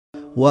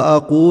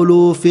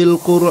وأقول في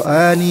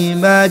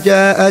القرآن ما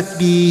جاءت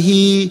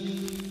به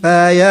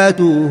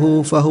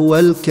آياته فهو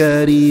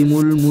الكريم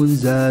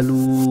المنزل،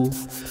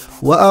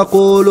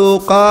 وأقول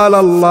قال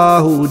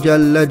الله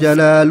جل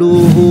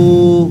جلاله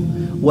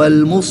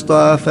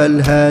والمصطفى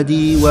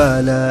الهادي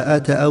ولا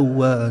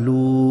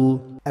أتأول.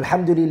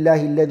 الحمد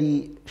لله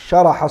الذي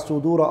شرح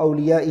صدور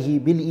أوليائه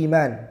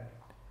بالإيمان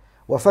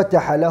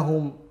وفتح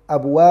لهم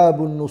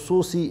أبواب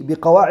النصوص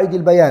بقواعد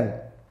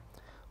البيان،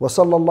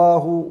 وصلى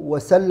الله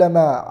وسلم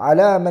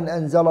على من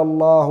أنزل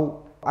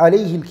الله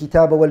عليه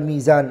الكتاب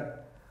والميزان،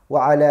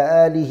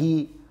 وعلى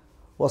آله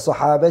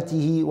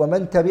وصحابته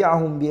ومن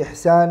تبعهم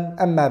بإحسان.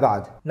 أما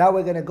بعد. Now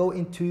we're going to go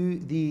into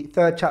the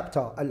third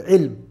chapter,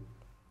 Al-Ilm.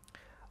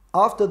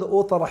 After the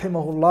author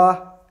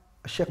rahimahullah,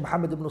 Sheikh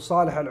Muhammad ibn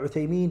Salih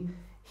al-Uthaymeen,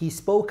 he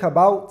spoke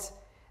about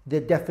the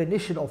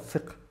definition of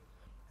fiqh.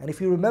 And if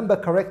you remember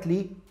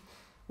correctly,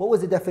 what was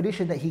the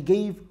definition that he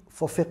gave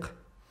for fiqh?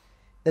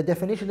 The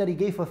definition that he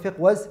gave for fiqh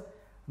was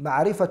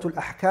معرفة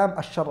الأحكام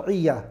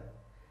الشرعية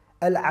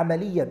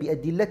العملية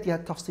بأدلتها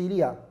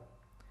التفصيلية.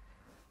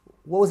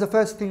 What was the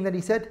first thing that he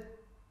said?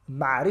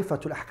 معرفة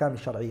الأحكام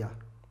الشرعية.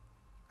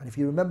 And if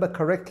you remember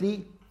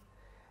correctly,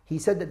 he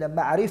said that the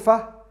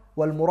معرفة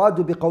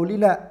والمراد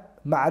بقولنا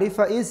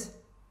معرفة is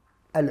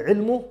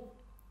العلم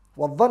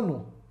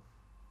والظن.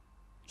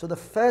 So the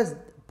first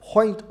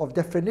point of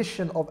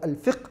definition of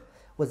al-fiqh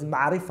was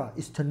ma'rifah,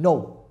 is to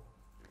know.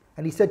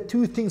 And he said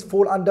two things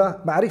fall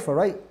under ma'rifah,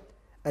 right?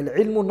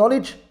 Al-ilmu,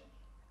 knowledge,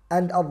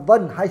 and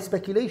al-dhann, high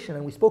speculation.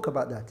 And we spoke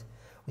about that.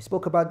 We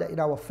spoke about that in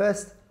our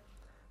first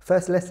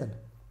lesson.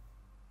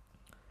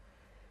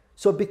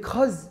 So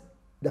because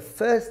the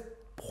first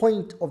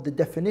point of the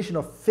definition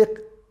of fiqh,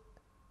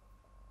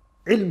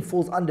 ilm,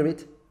 falls under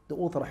it, the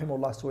author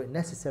rahimahullah saw it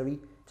necessary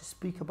to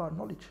speak about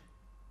knowledge.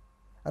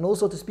 And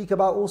also to speak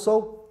about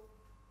also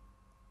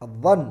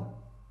al-dhann,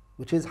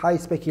 which is high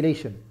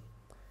speculation.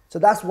 So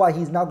that's why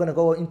he's now going to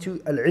go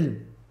into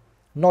al-ilm,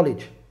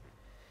 knowledge.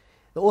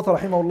 The author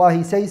rahimahullah,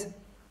 he says,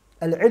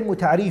 al-ilmu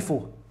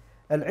ta'rifuh.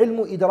 العلم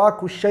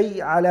إدراك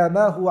الشيء على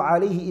ما هو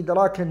عليه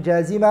إدراكا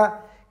جازما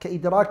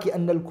كإدراك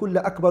أن الكل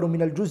أكبر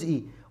من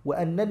الجزء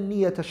وأن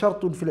النية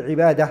شرط في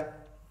العبادة.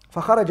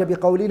 فخرج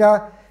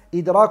بقولنا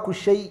إدراك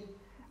الشيء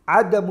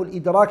عدم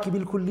الإدراك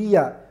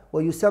بالكلية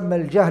ويسمى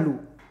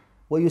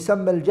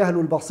الجهل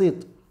البسيط،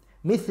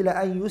 مثل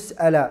أن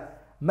يسأل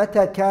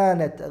متى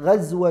كانت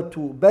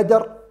غزوة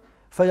بدر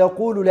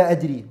فيقول لا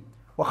أدري.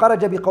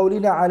 وخرج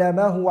بقولنا على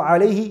ما هو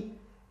عليه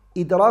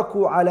إدراك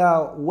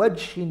على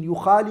وجه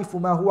يخالف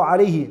ما هو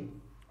عليه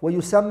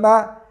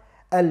ويسمى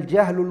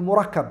الجهل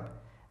المركب،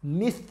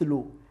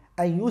 مثل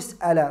أن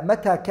يسأل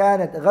متى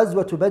كانت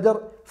غزوة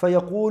بدر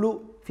فيقول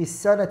في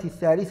السنة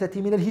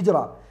الثالثة من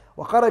الهجرة.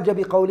 وخرج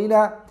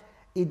بقولنا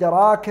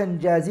إدراكا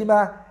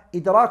جازما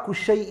إدراك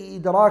الشيء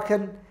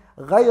إدراكا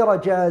غير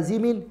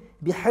جازم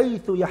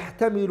بحيث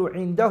يحتمل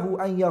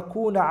عنده أن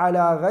يكون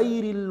على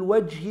غير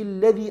الوجه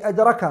الذي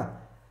أدركه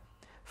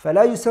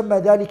فلا يسمى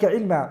ذلك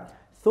علما.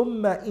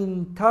 ثم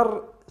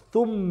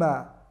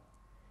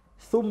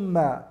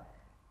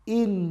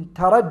إن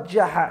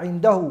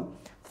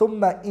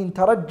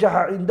ترجح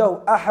عنده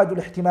أحد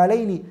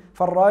الاحتمالين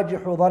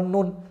فالراجح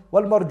ظن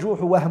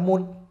والمرجوح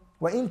وهم،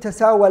 وإن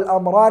تساوى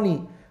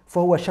الأمران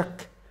فهو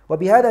شك.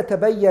 وبهذا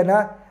تبين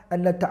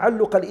أن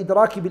تعلق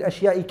الإدراك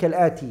بالأشياء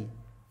كالآتي: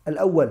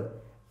 الأول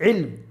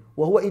علم،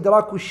 وهو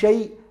إدراك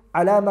الشيء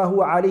على ما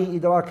هو عليه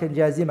إدراكا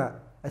جازما.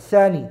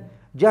 الثاني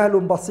جهل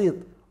بسيط،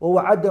 وهو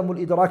عدم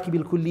الإدراك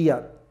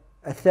بالكلية.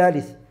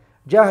 الثالث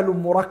جهل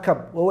مركب،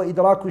 وهو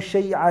إدراك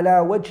الشيء على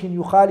وجه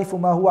يخالف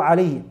ما هو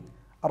عليه.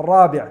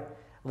 الرابع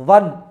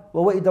ظن،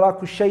 وهو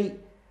إدراك الشيء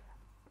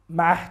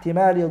مع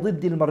احتمال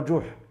ضد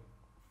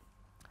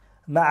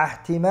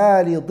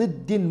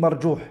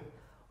مرجوح.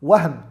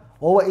 وهم،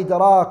 وهو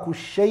إدراك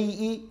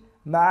الشيء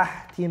مع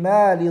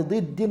احتمال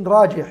ضد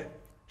راجح.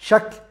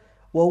 شك،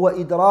 وهو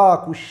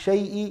إدراك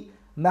الشيء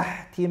مع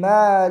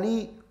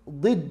احتمال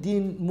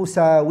ضد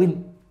مساو.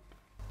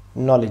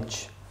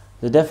 Knowledge.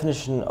 The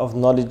definition of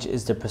knowledge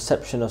is the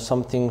perception of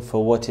something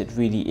for what it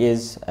really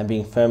is and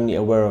being firmly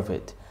aware of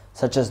it,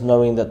 such as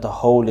knowing that the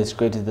whole is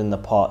greater than the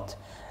part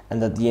and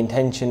that the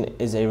intention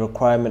is a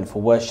requirement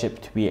for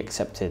worship to be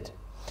accepted.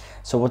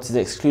 So what is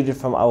excluded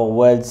from our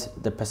words,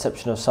 the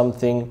perception of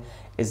something,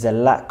 is the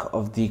lack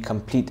of the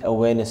complete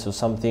awareness of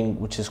something,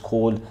 which is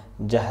called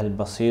jahl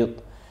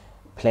basit,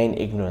 plain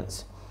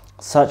ignorance,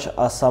 such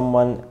as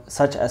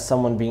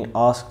someone being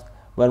asked,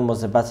 when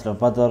was the battle of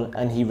Badr,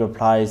 and he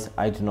replies,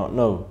 I do not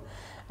know.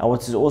 And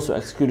what is also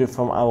excluded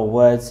from our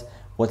words,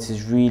 what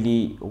it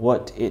really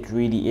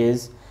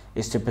is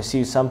to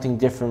perceive something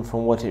different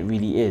from what it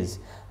really is.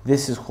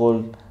 This is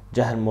called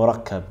jahl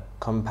murakkab,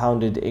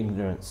 compounded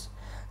ignorance,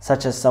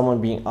 such as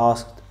someone being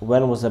asked,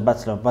 when was the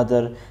battle of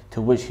Badr,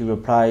 to which he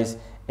replies,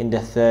 in the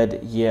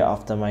 3rd year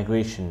after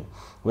migration,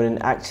 when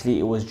actually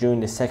it was during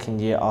the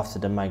 2nd year after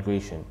the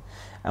migration.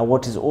 And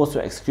what is also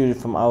excluded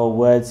from our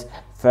words,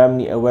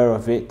 firmly aware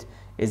of it,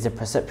 is the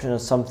perception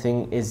of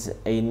something is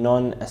a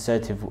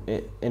non-assertive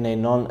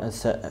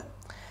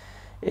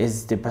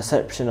is the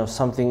perception of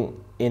something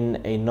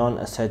in a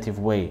non-assertive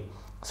way,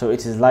 so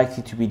it is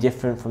likely to be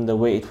different from the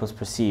way it was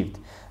perceived,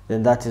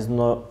 then that is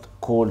not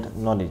called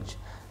knowledge.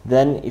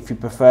 Then if he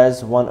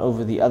prefers one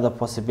over the other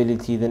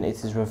possibility, then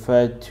it is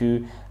referred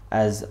to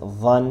as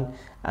dhann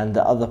and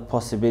the other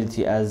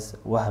possibility as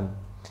wahm.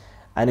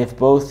 And if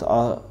both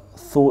are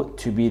thought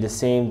to be the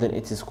same, then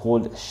it is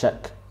called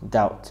shak,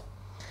 doubt.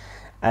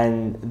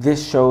 And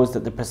this shows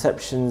that the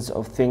perceptions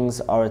of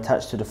things are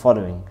attached to the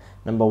following.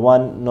 Number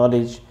one,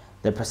 knowledge,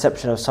 the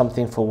perception of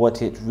something for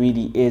what it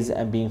really is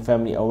and being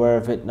firmly aware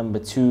of it. Number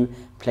two,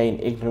 plain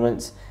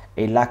ignorance,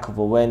 a lack of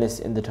awareness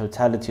in the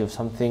totality of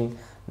something.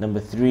 Number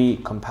three,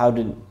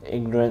 compounded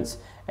ignorance,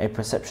 a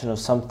perception of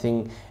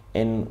something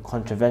in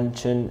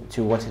contravention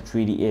to what it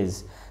really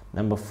is.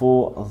 Number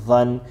four,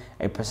 dhann,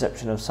 a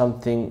perception of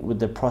something with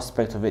the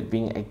prospect of it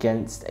being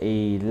against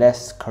a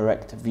less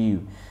correct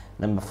view.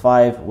 Number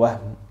five,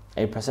 wahm,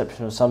 a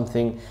perception of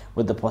something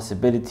with the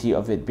possibility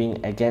of it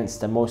being against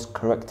the most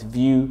correct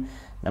view.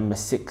 Number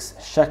six,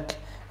 shak,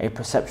 a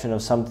perception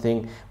of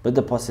something with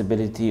the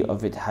possibility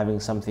of it having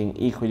something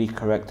equally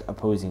correct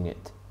opposing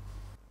it.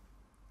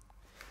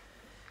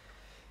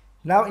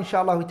 Now,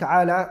 inshallah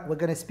ta'ala, we're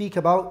going to speak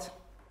about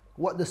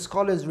what the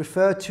scholars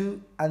refer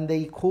to, and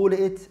they call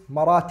it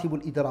maratib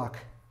al-idrak,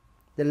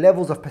 the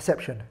levels of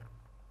perception.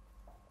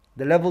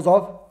 The levels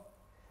of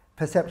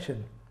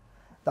perception.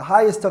 The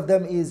highest of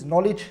them is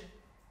knowledge,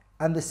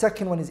 and the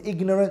second one is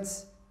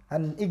ignorance,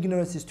 and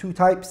ignorance is two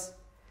types.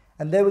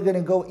 And then we're going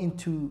to go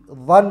into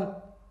dhann,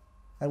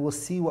 and we'll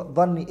see what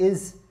dhann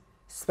is,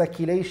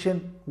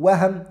 speculation,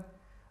 wahm,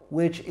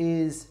 which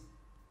is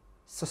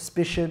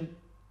suspicion,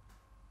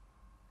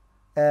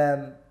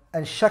 and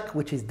shak,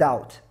 which is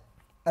doubt.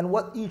 And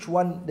what each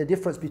one, the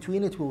difference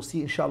between it, we'll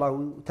see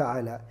inshallah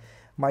ta'ala.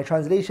 My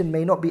translation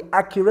may not be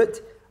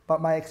accurate,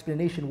 but my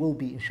explanation will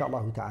be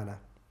inshallah ta'ala.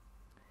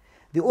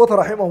 The author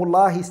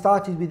rahimahullah, he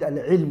started with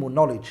al-ilm,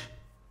 knowledge.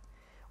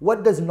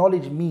 What does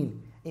knowledge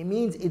mean? It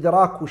means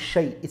idraku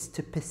shay, it's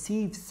to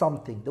perceive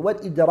something. The word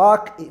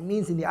idrak, it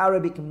means in the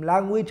Arabic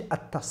language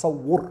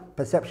at-tasawwur,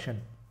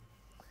 perception.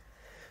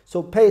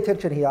 So pay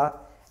attention here.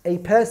 A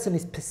person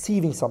is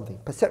perceiving something,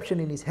 perception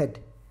in his head.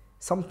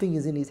 Something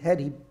is in his head,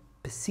 he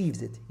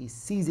perceives it, he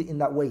sees it in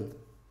that way.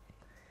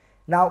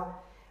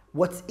 Now,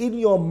 what's in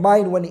your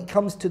mind when it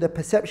comes to the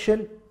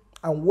perception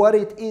and what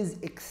it is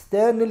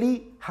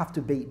externally have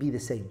to be the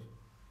same.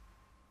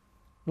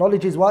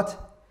 Knowledge is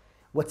what?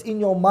 What's in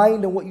your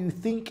mind and what you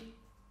think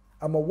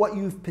and what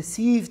you've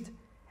perceived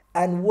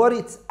and what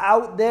it's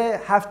out there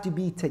have to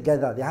be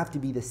together, they have to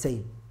be the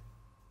same.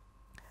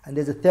 And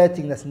there's a third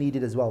thing that's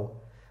needed as well,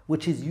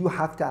 which is you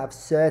have to have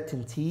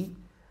certainty.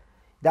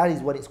 That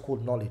is what it's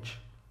called knowledge.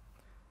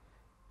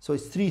 So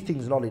it's three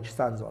things knowledge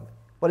stands on.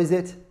 What is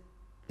it?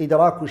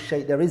 Idraku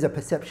shay, there is a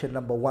perception,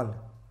 number one.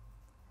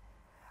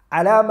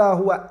 Ala ma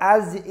huwa,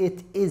 as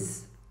it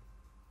is.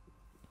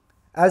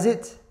 As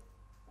it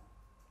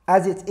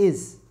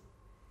is.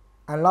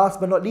 And last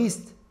but not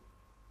least,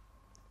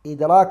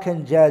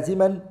 idrakan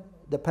jaziman,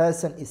 the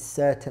person is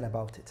certain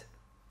about it.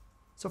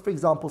 So for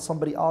example,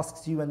 somebody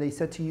asks you and they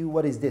said to you,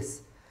 what is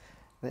this?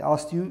 They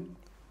asked you,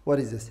 what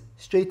is this?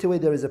 Straight away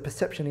there is a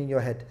perception in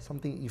your head,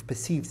 something, you've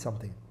perceived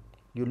something.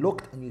 You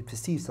looked and you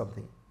perceived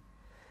something.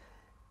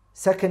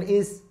 Second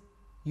is,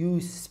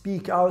 you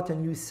speak out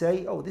and you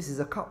say, oh, this is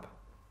a cup,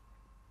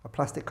 a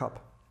plastic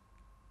cup.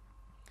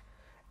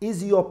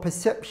 Is your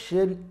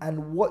perception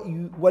and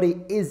what it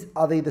is,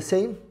 are they the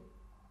same?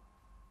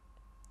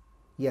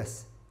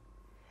 Yes.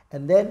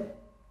 And then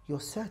you're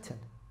certain.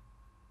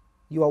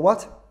 You are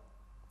what?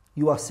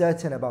 You are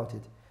certain about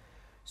it.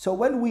 So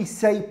when we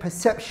say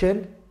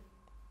perception,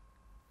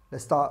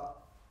 let's start.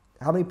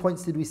 How many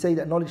points did we say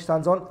that knowledge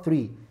stands on?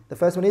 3. The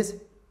first one is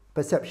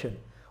perception.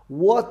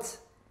 What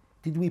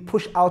did we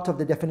push out of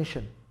the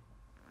definition?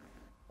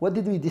 What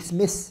did we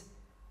dismiss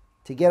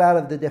to get out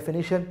of the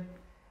definition?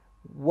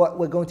 What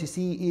we're going to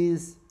see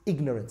is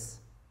ignorance,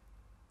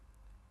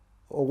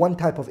 or one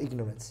type of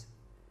ignorance,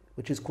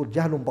 which is called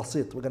jahlun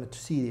basit. We're going to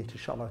see it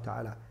inshallah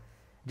ta'ala.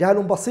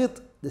 Jahlun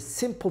basit, the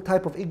simple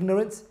type of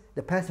ignorance,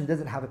 the person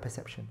doesn't have a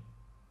perception.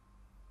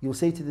 You'll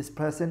say to this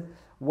person,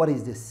 what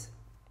is this?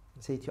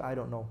 He'll say to you, I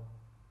don't know.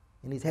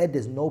 In his head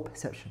there's no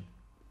perception.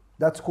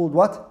 That's called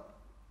what?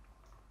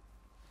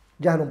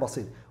 Jahlun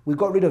basit. We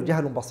got rid of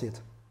jahlun basit.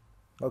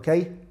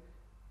 Okay?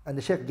 And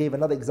the Shaykh gave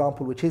another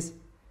example, which is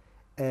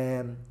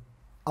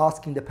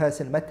asking the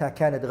person, متى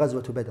كانت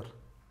غزوة بدر?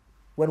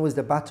 When was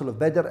the battle of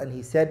Badr? And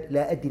he said,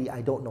 لا أدري,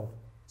 I don't know.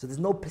 So there's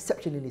no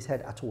perception in his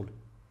head at all.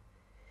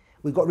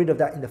 We got rid of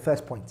that in the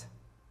first point.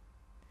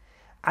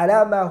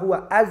 على ما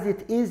هو, as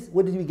it is,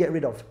 what did we get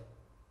rid of?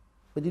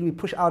 What did we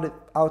push out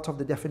of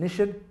the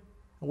definition?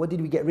 And what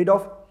did we get rid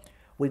of?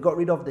 We got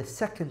rid of the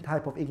second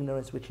type of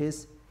ignorance, which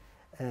is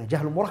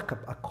jahl murakkab,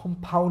 a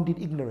compounded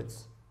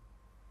ignorance.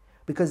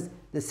 Because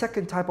the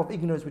second type of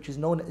ignorance, which is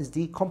known as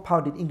the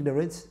compounded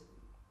ignorance,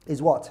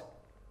 is what?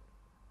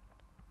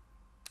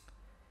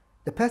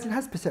 The person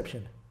has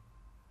perception.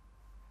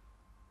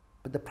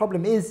 But the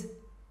problem is,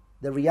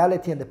 the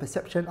reality and the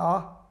perception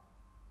are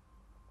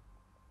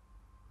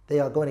they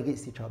are going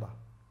against each other.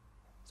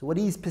 So what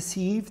is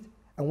perceived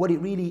and what it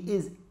really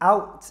is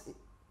out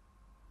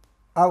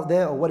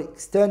there, or what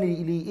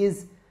externally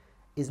is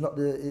not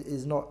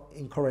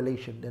in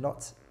correlation.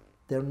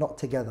 They're not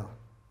together.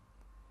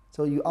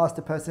 So you ask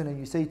the person and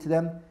you say to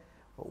them,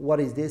 what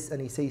is this? And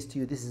he says to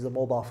you, this is a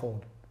mobile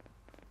phone.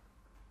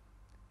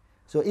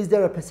 So is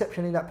there a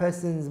perception in that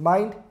person's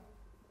mind?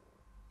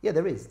 Yeah,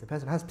 there is. The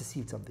person has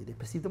perceived something. They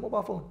perceive the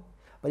mobile phone.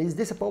 But is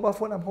this a mobile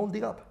phone I'm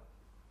holding up?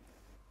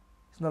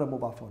 It's not a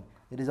mobile phone.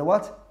 It is a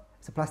what?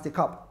 It's a plastic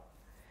cup.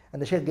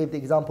 And the Shaykh gave the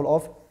example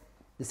of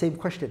the same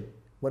question.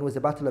 When was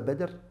the Battle of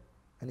Badr?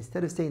 And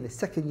instead of saying the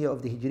second year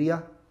of the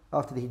Hijriya,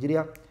 after the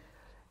Hijriya,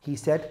 he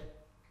said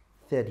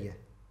third year.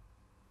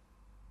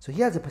 So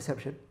he has a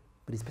perception,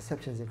 but his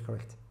perception is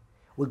incorrect.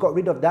 We got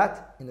rid of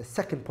that in the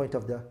second point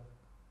of the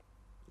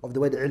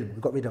word ilm.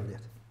 We got rid of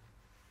that.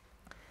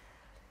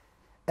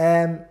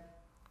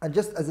 And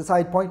just as a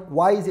side point,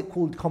 why is it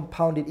called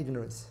compounded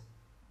ignorance?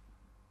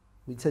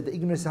 We said the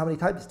ignorance is how many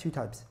types? Two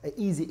types. An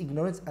easy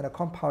ignorance and a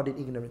compounded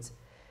ignorance.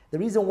 The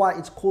reason why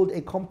it's called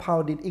a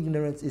compounded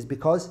ignorance is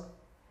because,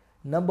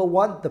 number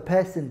one, the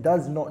person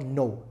does not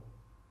know.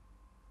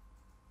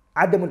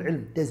 Adamul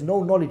ilm, there's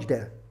no knowledge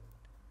there.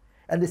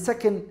 And the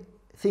second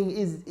thing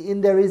is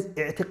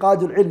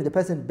i'tiqadul ilm, the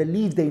person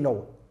believes they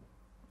know.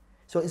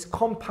 So it's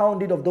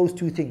compounded of those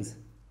two things.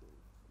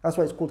 That's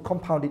why it's called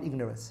compounded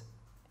ignorance.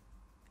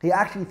 He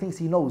actually thinks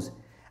he knows.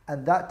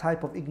 And that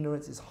type of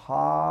ignorance is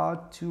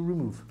hard to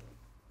remove.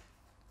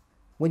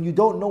 When you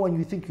don't know and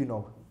you think you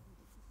know.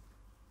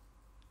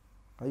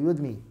 Are you with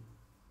me?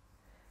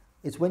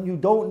 It's when you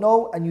don't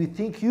know and you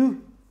think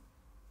you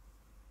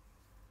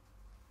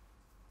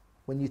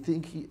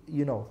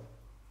know.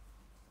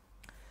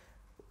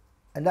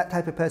 And that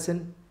type of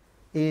person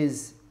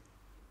is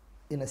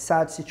in a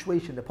sad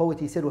situation. The poet,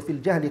 he said,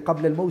 وَفِي الْجَهْلِ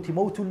قَبْلَ الْمَوْتِ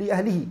مَوْتٌ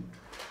لِأَهْلِهِ.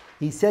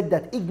 He said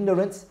that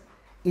ignorance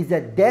is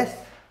a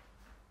death.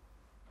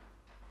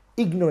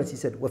 Ignorance, he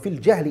said, وَفِي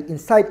الْجَهْلِ,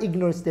 inside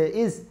ignorance there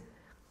is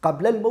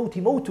قَبْلَ الْمَوْتِ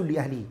مَوْتٌ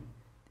لِأَهْلِهِ.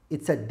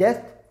 It's a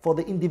death for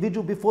the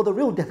individual before the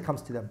real death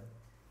comes to them.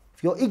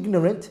 If you're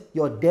ignorant,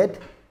 you're dead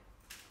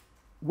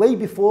way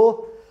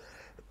before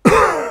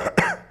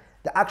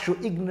the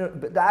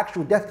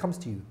actual death comes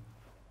to you.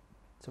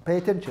 So pay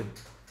attention.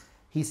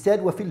 He said,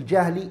 وَفِي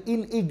الْجَهْلِ,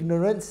 in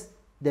ignorance,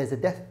 there's a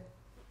death.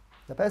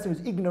 The person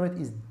who's ignorant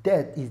is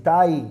dead, he's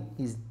dying,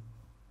 he's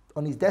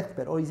on his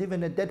deathbed, or he's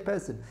even a dead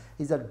person.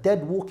 He's a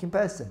dead walking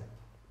person.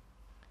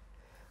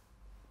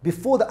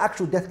 Before the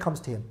actual death comes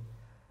to him.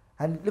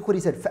 And look what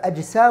he said,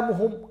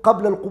 فَأَجْسَامُهُمْ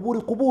قَبْلَ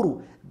الْقُبُورِ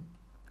قُبُورُ.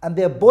 And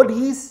their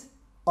bodies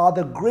are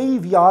the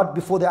graveyard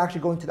before they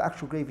actually go into the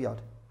actual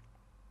graveyard.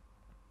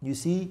 You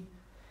see?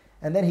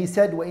 And then he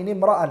said, وَإِنِ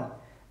امْرَأً,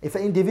 if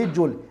an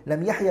individual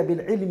لَمْ يَحْيَ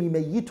بِالْعِلْمِ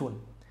مَيِّتٌ,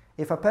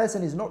 if a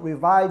person is not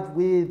revived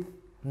with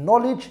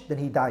knowledge, then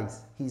he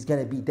dies. He's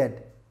going to be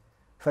dead.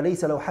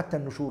 فَلَيْسَ لَوْ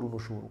حَتَّى النُّشُورُ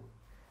نُشُورُ.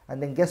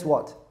 And then guess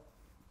what?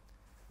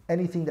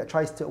 Anything that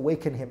tries to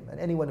awaken him and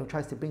anyone who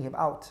tries to bring him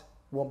out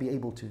won't be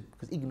able to,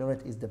 because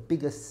ignorance is the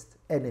biggest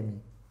enemy.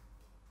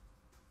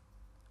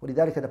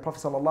 وَلِذَلِكَ the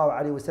Prophet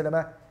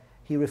ﷺ,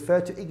 he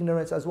referred to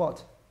ignorance as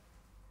what?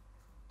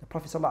 The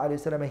Prophet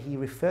ﷺ, he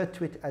referred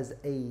to it as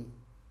a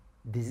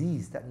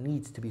disease that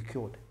needs to be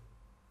cured.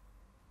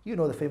 You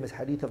know the famous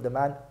hadith of the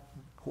man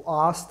who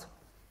asked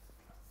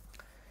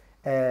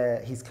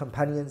his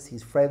companions,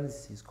 his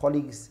friends, his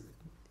colleagues,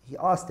 he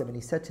asked them and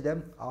he said to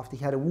them, after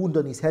he had a wound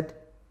on his head,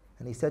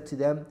 and he said to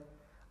them,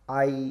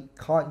 I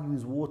can't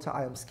use water,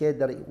 I am scared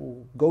that it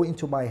will go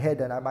into my head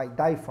and I might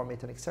die from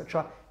it, and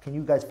etc. Can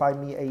you guys find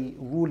me a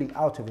ruling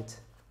out of it?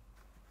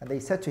 And they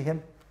said to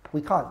him,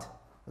 we can't.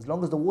 As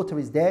long as the water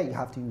is there, you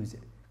have to use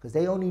it. Because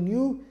they only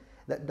knew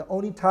that the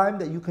only time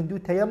that you can do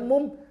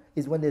tayammum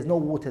is when there's no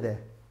water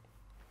there.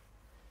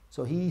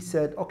 So he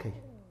said, okay.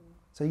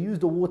 So he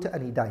used the water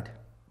and he died.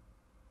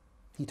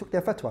 He took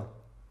their fatwa.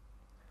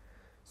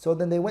 So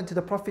then they went to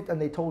the Prophet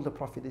and they told the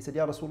Prophet, they said,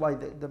 Ya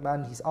Rasulullah, the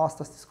man, he's asked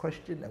us this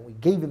question and we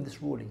gave him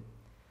this ruling.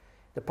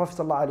 The Prophet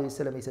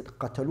ﷺ, he said,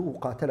 قَتَلُوهُ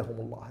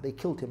قَاتَلَهُمُ اللَّهِ. They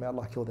killed him, may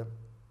Allah kill them.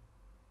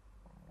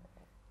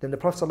 Then the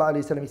Prophet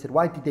ﷺ, he said,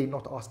 why did they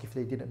not ask if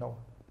they didn't know?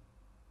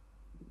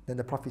 Then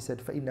the Prophet said,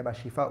 فَإِنَّمَا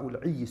شِفَاءُ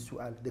الْعِيِّ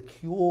السُّؤَالِ. The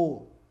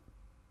cure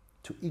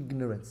to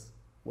ignorance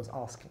was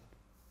asking.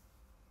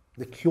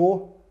 The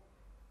cure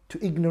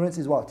to ignorance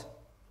is what?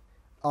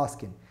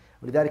 Asking.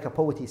 ولذلك a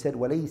poet, he said,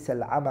 وليس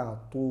العمى,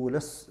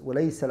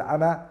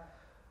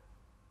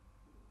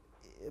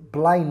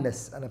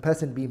 blindness, and a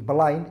person being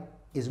blind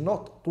is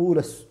not طول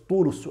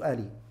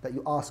السؤال, that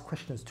you ask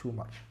questions too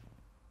much.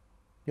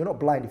 You're not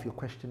blind if you're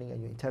questioning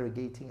and you're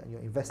interrogating and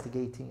you're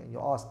investigating and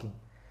you're asking.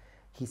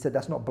 He said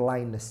that's not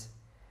blindness.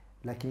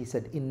 Like he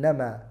said,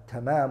 إنما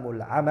تمام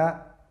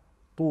العمى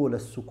طول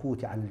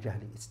السكوت على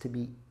الجهل. It's to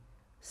be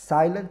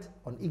silent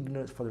on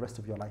ignorance for the rest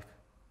of your life.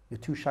 You're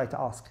too shy to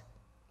ask.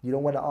 You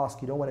don't want to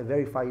ask, you don't want to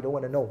verify, you don't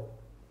want to know.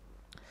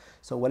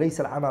 So وليس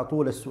العمى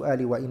طول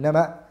السؤال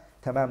وإنما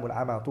تمام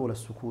العمى طول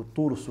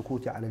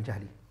السكوت على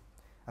الجهل.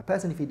 A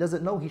person, if he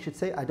doesn't know, he should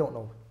say, I don't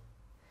know.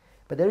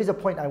 But there is a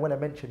point I want to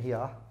mention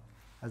here.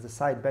 as a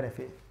side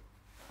benefit,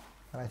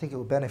 and I think it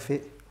will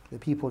benefit the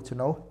people to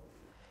know,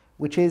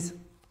 which is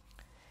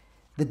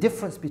the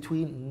difference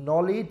between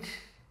knowledge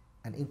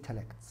and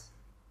intellect.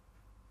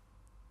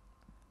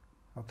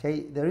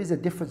 Okay, there is a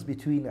difference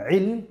between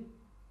ilm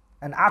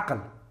and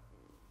aql.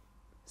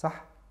 Sah?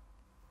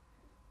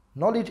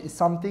 Knowledge is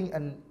something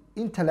and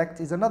intellect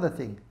is another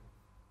thing.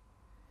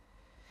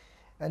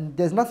 And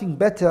there's nothing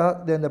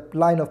better than the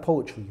line of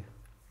poetry.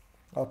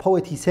 A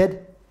poet, he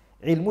said,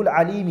 علم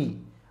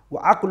العليم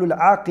وعقل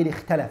العاقل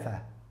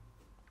اختلفا.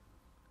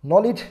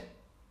 Knowledge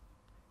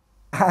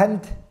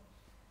and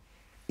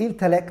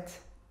intellect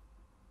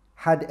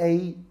had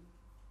a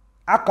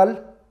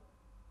aql,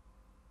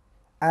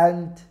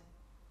 and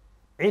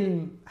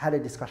ilm had a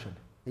discussion.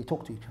 They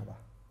talked to each other.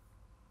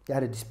 They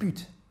had a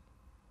dispute,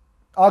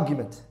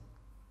 argument.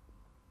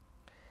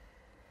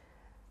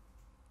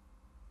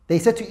 They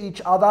said to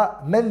each other,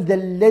 من ذا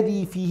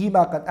الذي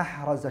فيهما قد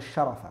أحرز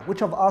الشرف.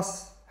 Which of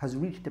us has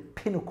reached the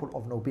pinnacle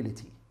of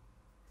nobility?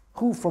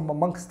 Who from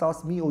amongst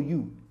us, me or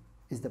you,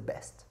 is the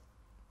best?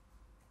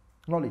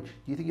 Knowledge.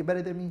 Do you think you're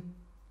better than me?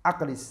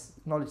 Aql is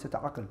knowledge to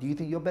aql. Do you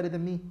think you're better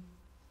than me?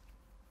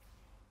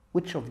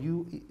 Which of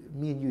you,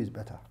 me and you, is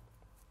better?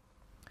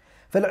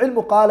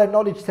 فالعلم قال,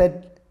 knowledge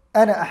said,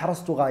 أنا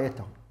أحرزت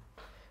غايته.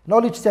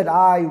 Knowledge said,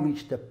 I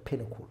reached the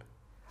pinnacle.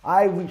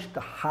 I reached the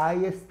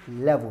highest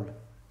level.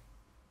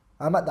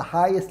 I'm at the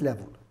highest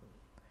level.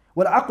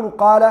 والعقل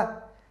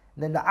قال,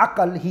 then the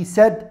aql, he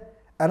said,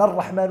 أنا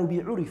الرحمن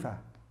بي عرفا.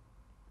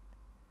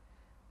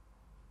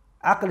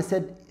 Aql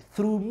said,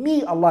 through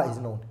me Allah is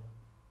known.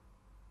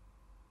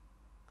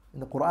 In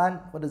the Quran,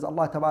 what does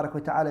Allah Tabarak wa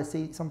Ta'ala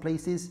say some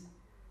places?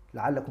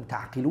 لعلكم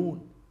تعقلون.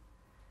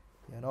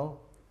 You know,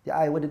 the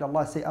ayah, what did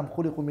Allah say? أم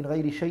خلقوا من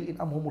غير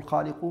شيء أم هم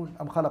الخالقون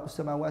أم خلقوا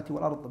السماوات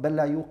والأرض بل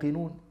لا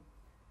يوقنون.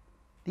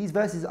 These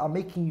verses are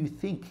making you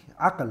think.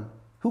 Aql,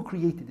 who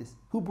created this?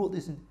 Who brought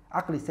this in?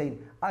 Aql is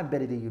saying, I'm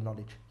better than you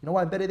knowledge. You know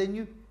why I'm better than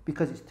you?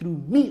 Because it's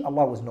through me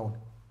Allah was known.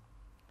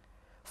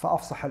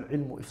 فأفصح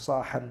العلم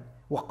إفصاحا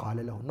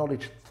وقال له.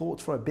 Knowledge thought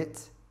for a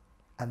bit,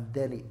 and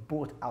then it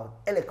brought out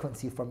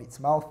eloquency from its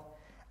mouth,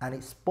 and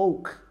it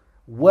spoke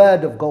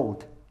word of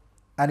gold.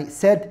 And it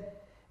said,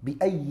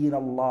 بأينا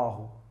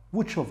الله.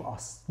 Which of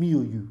us, me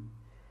or you,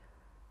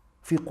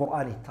 في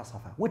القرآن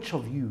اتصف. Which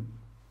of you,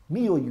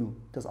 me or you,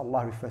 does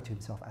Allah refer to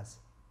himself as?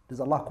 Does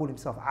Allah call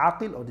himself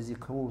aqil, or does he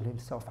call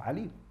himself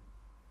alim?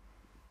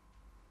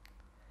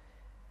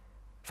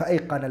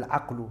 فأيقن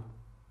العقل.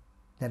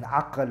 Then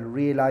aql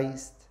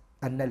realized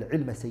أن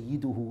العلم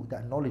سيده,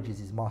 that knowledge is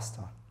his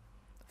master.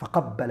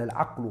 فقبل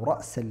العقل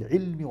رأس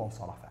العلم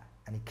وانصرف.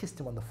 And he kissed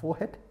him on the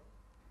forehead,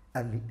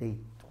 and they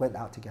went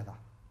out together.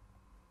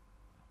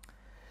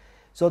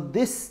 So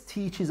this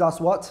teaches us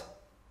what?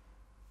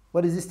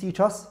 What does this teach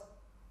us?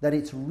 That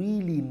it's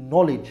really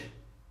knowledge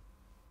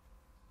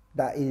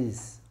that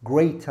is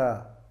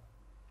greater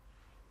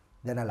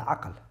than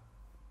al-aql.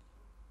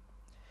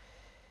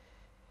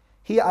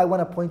 Here I want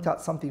to point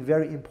out something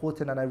very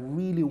important, and I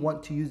really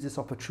want to use this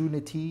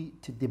opportunity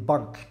to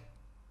debunk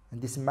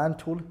and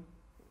dismantle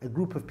a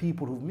group of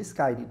people who've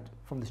misguided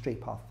from the straight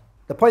path.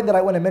 The point that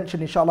I want to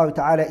mention, inshallah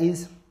ta'ala,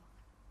 is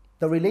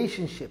the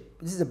relationship.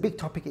 This is a big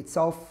topic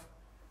itself.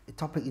 A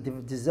topic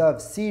it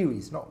deserves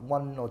series, not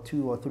one or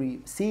two or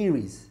three,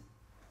 series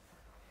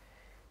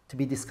to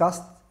be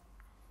discussed,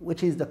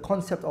 which is the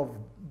concept of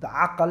the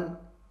aql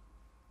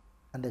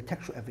and the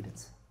textual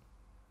evidence.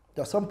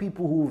 There are some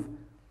people who've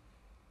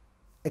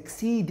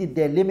exceeded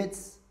their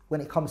limits when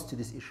it comes to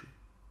this issue,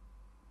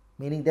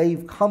 meaning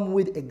they've come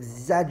with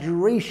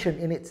exaggeration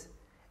in it,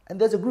 and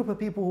there's a group of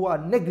people who are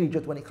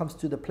negligent when it comes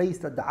to the place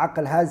that the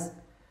aql has.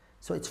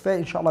 So it's fair,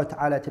 inshallah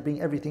ta'ala, to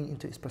bring everything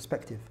into its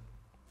perspective.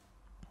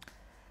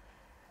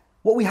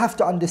 What we have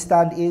to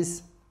understand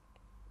is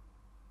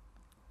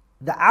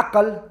the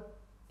aql,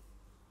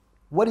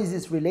 what is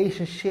its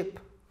relationship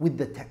with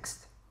the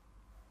text?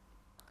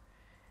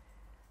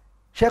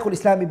 Shaykh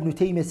al-Islam ibn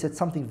Taymiyyah said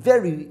something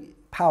very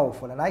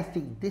powerful, and I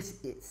think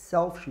this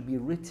itself should be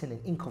written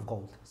in ink of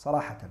gold,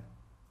 sarahatan.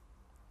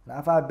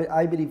 Now,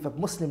 I believe if a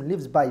Muslim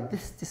lives by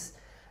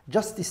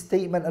just this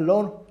statement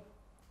alone,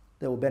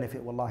 they will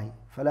benefit, wallahi,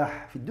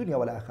 falah fi dunya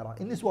wal akhirah,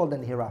 in this world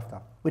and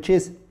hereafter. Which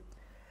is,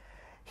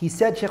 he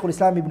said, Shaykh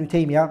al-Islam ibn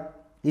Taymiyyah,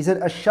 he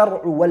said,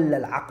 الشرع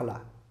ولا العقل.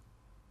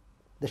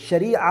 The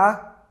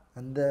Sharia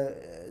and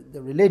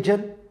the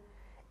religion,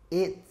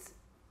 it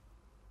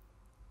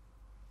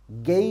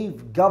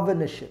gave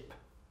governorship,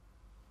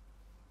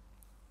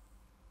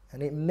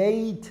 and it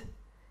made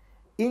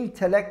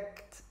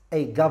intellect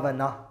a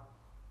governor.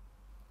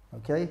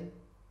 Okay?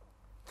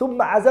 ثم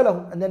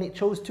عزله, and then it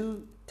chose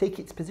to take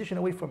its position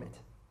away from it.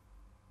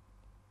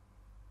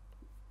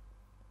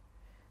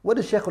 What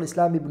does Shaykh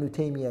al-Islam ibn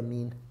Taymiyyah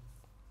mean?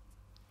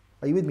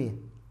 Are you with me?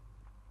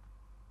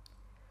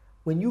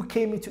 When you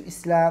came into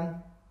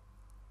Islam,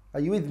 are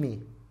you with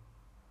me?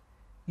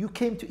 You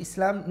came to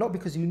Islam not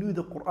because you knew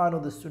the Quran or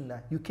the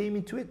Sunnah. You came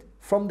into it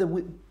from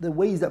the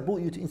ways that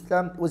brought you to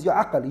Islam was your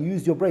aql. You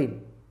used your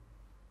brain.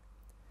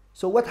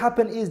 So what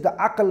happened is the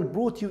aql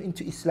brought you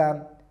into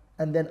Islam,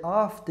 and then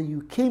after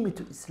you came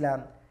into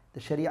Islam, the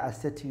Sharia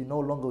said to you, no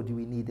longer do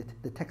we need it.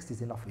 The text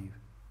is enough for you.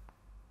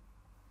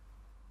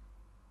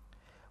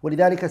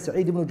 ولذلك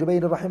سعيد بن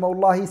جبير رحمه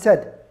الله, he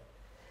said,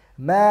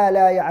 ما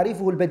لا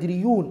يعرفه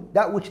البدريون,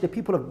 that which the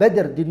people of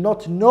Badr did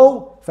not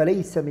know,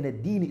 فليس من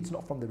الدين, it's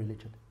not from the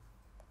religion.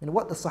 And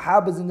what the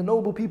Sahabas and the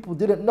noble people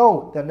didn't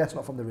know, then that's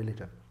not from the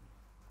religion.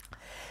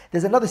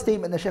 There's another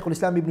statement that Shaykh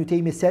al-Islam ibn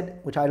Taymiyyah said,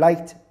 which I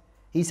liked.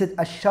 He said,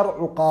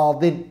 الشرع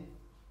قاضٍ.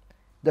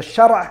 The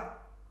Shara',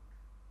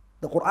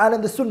 the Quran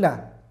and the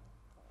Sunnah,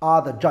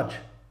 are the judge.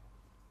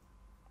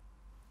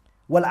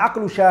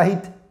 وَالْعَقْلُ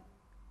شَاهِدٌ.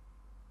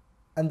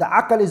 And the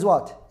aql is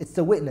what? It's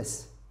the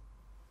witness.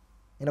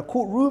 In a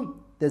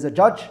courtroom, there's a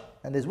judge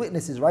and there's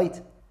witnesses,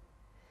 right?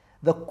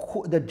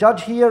 The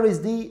judge here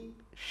is the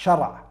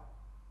Shara'.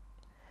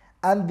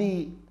 And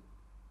the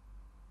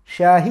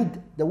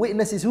Shahid, the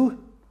witness is who?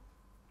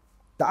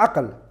 The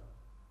aql.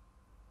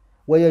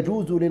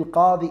 وَيَجُوزُ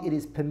لِلْقَاضِ, it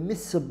is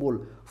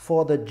permissible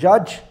for the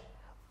judge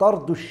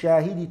طَرْدُ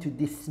الشَّاهِدِ, to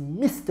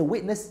dismiss the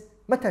witness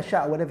متى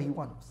شاء, whenever he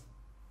wants.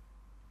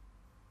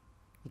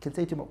 He can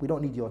say to him, we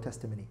don't need your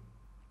testimony.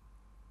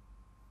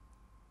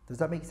 Does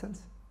that make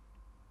sense?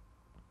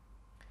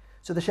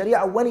 So the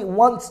Sharia, when it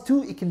wants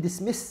to, it can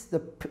dismiss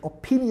the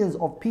opinions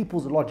of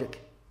people's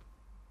logic,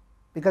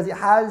 because it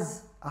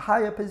has a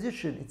higher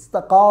position. It's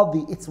the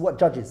qadi, it's what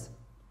judges.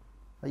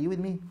 Are you with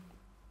me?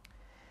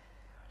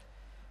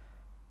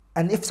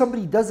 And if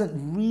somebody doesn't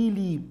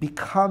really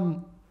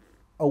become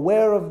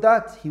aware of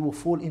that, he will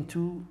fall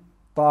into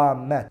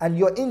ta'ammat. And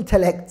your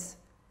intellect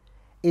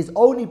is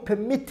only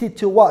permitted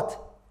to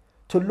what?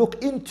 To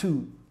look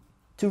into,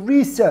 to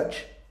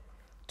research,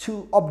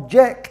 to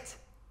object,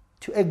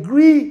 to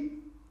agree,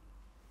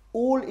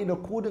 all in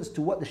accordance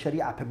to what the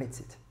Sharia permits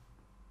it.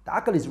 The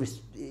aql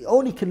is it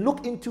only can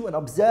look into and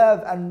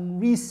observe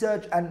and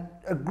research and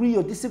agree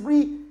or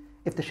disagree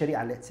if the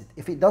Sharia lets it.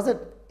 If it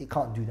doesn't, it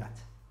can't do that.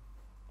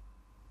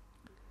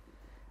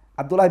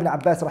 Abdullah ibn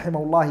Abbas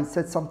rahimahullah, he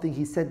said something.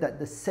 He said that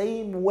the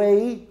same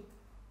way,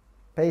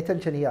 pay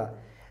attention here,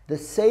 the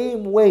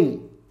same way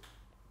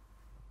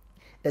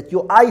that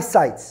your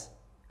eyesights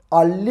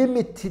are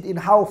limited in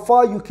how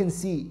far you can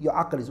see, your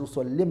aql is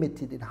also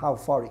limited in how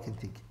far it can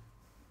think.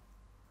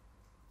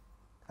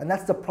 And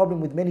that's the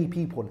problem with many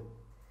people.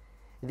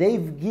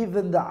 They've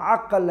given the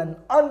aql an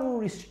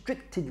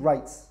unrestricted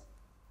rights,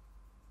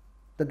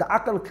 that the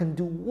aql can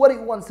do what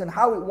it wants and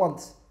how it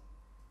wants,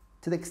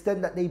 to the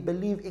extent that they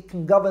believe it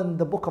can govern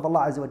the book of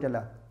Allah Azza wa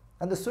Jalla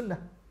and the Sunnah.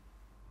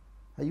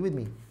 Are you with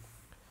me?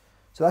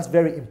 So that's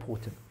very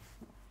important.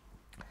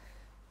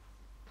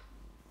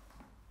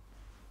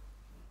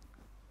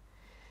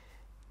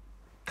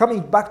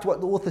 Coming back to what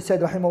the author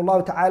said,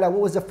 rahimahullah ta'ala,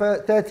 what was the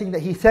third thing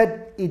that he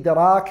said?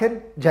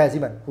 Idrakan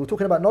jaziman. We were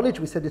talking about knowledge,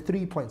 we said the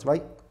 3 points,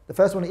 right? The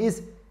first one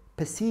is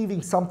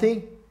perceiving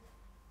something.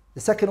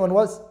 The second one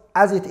was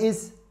as it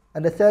is.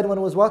 And the third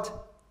one was what?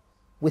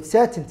 With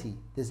certainty.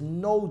 There's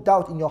no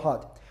doubt in your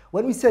heart.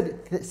 When we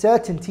said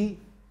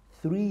certainty,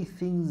 3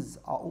 things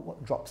are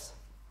what drops.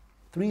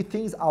 3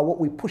 things are what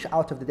we push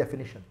out of the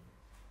definition.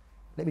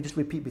 Let me just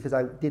repeat, because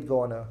I did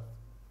go on a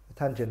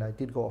tangent, I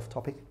did go off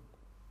topic.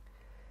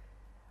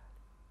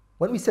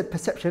 When we said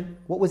perception,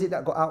 what was it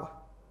that got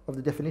out of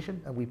the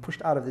definition and we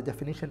pushed out of the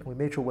definition and we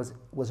made sure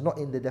was not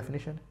in the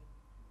definition?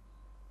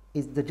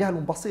 Is the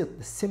jahlun basit,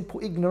 the simple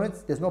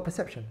ignorance. There's no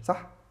perception. Sah?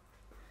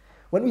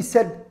 When we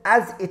said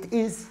as it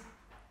is,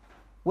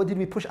 what did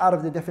we push out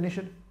of the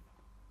definition?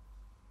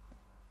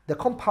 The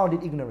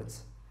compounded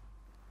ignorance.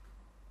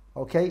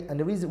 Okay, and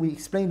the reason we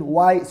explained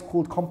why it's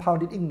called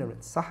compounded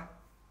ignorance, sah?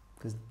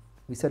 Because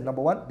we said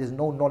number 1, there's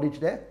no knowledge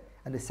there,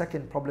 and the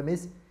second problem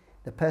is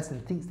the person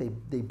thinks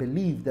they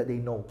believe that they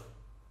know.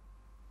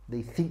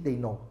 They think they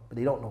know, but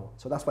they don't know.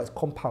 So that's why it's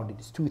compounded.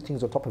 It's 2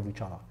 things on top of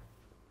each other.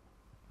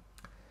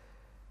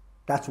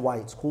 That's why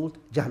it's called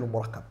jahlun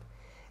murakkab.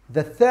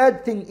 The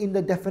third thing in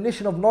the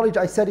definition of knowledge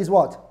I said is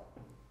what?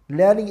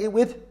 Learning it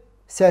with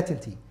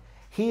certainty.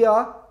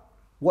 Here,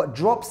 what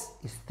drops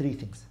is 3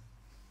 things.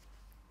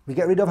 We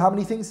get rid of how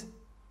many things?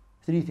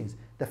 3 things.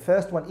 The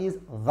first one is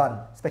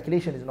dhan.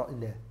 Speculation is not in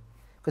there.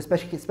 Because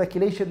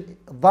speculation,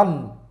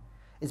 dhan,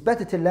 it's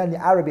better to learn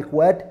the Arabic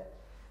word,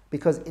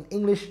 because in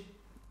English,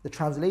 the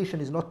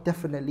translation is not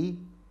definite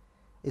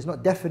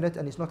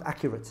and it's not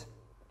accurate.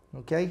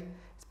 Okay?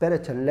 It's better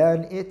to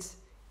learn it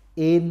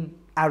in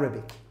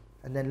Arabic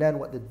and then learn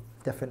what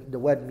the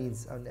word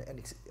means, and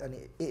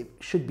it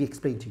should be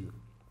explained to you.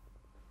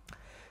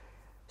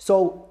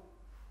 So,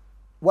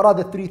 what are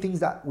the 3 things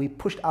that we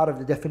pushed out of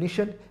the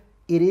definition?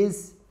 It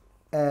is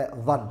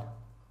dhan.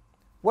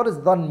 What does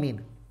dhan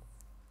mean?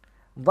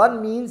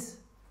 Dhan means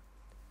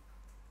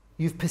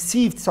you've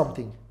perceived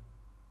something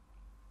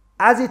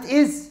as it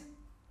is,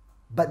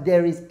 but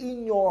there is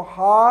in your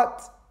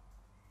heart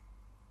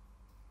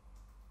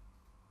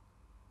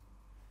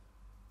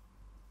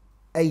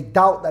a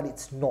doubt that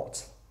it's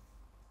not.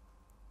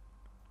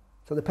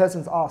 So the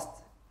person's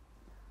asked,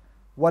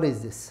 what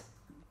is this?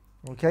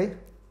 Okay?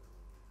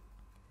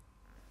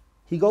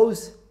 He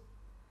goes,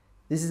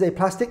 this is a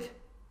plastic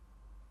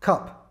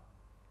cup.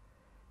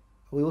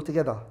 we all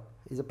together?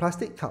 It's a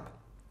plastic cup.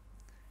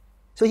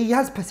 So he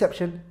has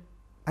perception,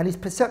 and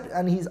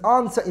his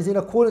answer is in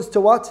accordance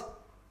to what?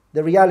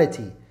 The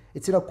reality.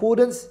 It's in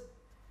accordance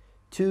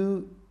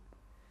to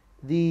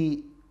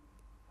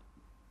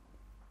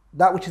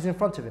that which is in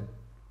front of him.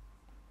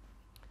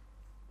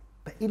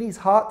 But in his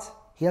heart,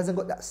 he hasn't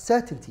got that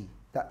certainty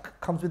that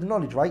comes with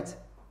knowledge, right?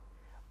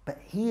 But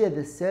here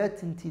the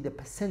certainty, the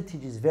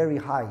percentage is very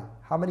high.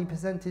 How many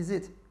percent is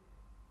it?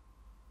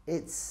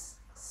 It's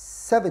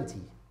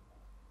 70.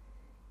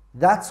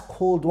 That's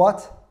called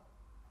what?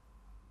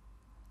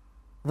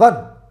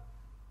 Dhann.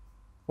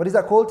 What is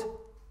that called?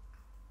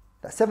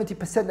 That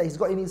 70% that he's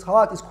got in his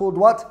heart is called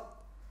what?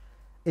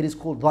 It is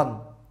called dhann.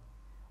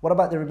 What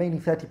about the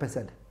remaining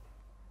 30%?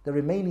 The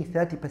remaining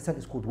 30%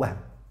 is called wahm.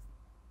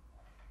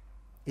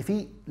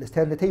 Let's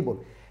turn the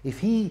table. If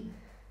he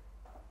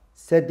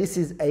said this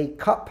is a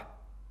cup,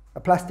 a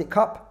plastic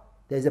cup,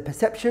 there's a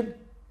perception,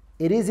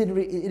 it is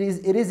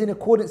in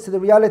accordance to the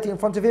reality in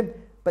front of him,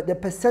 but the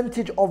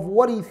percentage of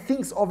what he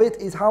thinks of it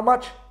is how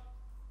much?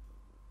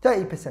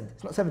 30%.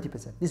 It's not 70%.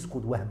 This is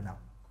called wahm now.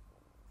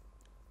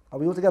 Are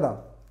we all together?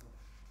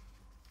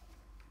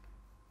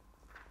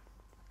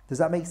 Does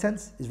that make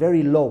sense? It's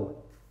very low.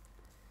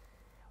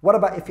 What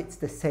about if it's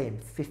the same,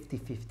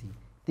 50-50?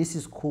 This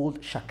is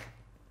called shak.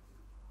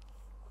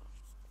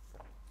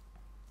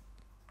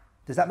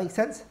 Does that make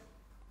sense?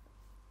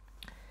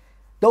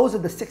 Those are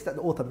the 6 that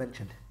the author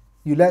mentioned.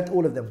 You learnt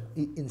all of them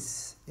in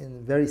a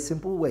very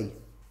simple way.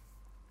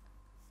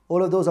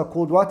 All of those are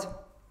called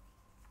what?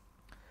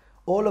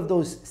 All of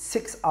those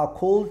 6 are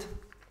called,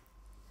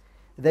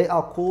 they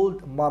are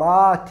called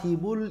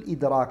maratibul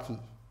idraki.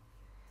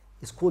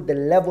 It's called the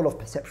level of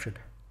perception.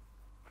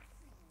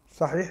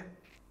 Sahih?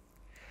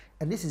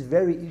 And this is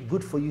very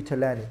good for you to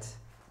learn it.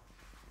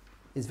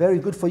 It's very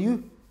good for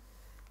you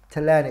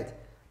to learn it.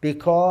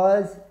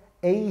 Because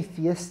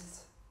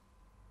atheists,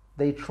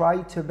 they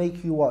try to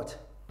make you what?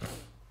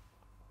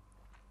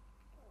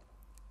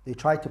 They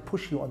try to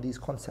push you on these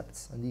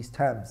concepts and these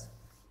terms.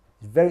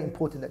 It's very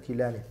important that you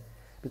learn it.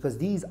 Because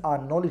these are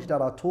knowledge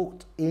that are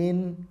taught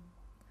in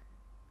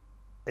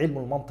ilm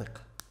al-mantiq.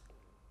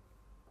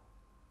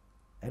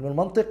 Ilm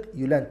al-mantiq,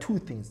 you learn 2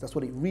 things. That's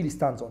what it really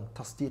stands on.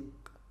 Tasdiq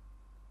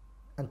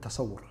and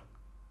tasawwur.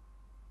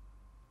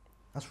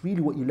 That's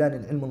really what you learn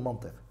in ilm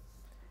al-mantiq.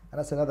 And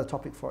that's another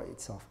topic for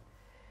itself.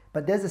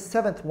 But there's a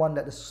 7th one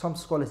that some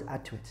scholars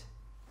add to it.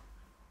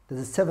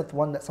 There's a 7th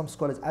one that some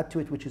scholars add to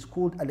it, which is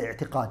called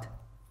al-i'tiqad.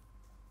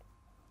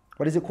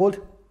 What is it called?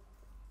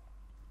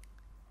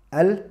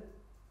 Al-i'tiqad.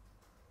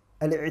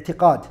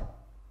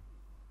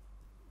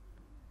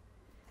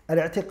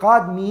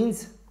 Al-i'tiqad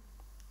means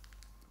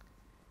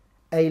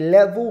a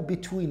level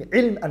between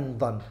ilm and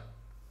dhann.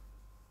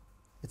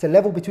 It's a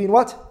level between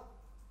what?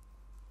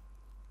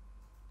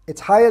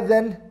 It's higher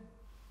than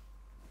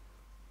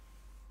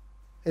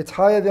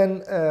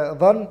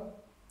dhann,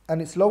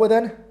 and it's lower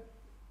than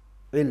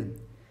ilm.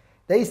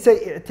 They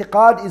say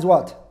i'tiqad is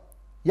what?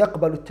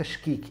 يقبل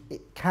التشكيك.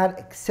 It can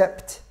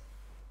accept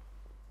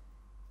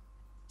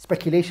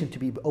speculation to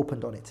be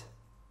opened on it.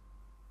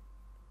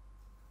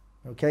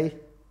 Okay?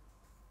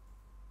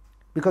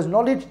 Because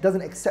knowledge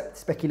doesn't accept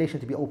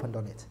speculation to be opened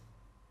on it.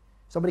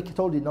 Somebody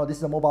told you, no, this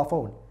is a mobile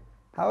phone.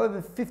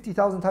 However,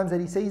 50,000 times that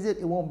he says it,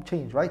 it won't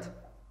change, right?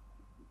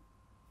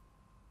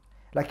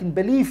 Like in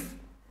belief,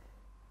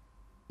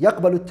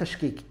 يقبل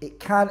التشكيك. It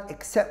can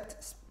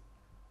accept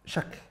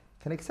shak.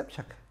 Can accept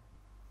shak.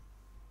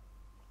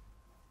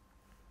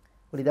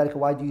 ولذلك,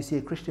 why do you see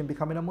a Christian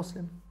becoming a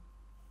Muslim?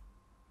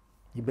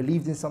 He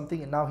believed in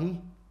something and now he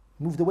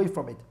moved away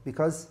from it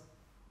because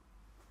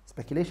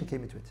speculation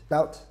came into it.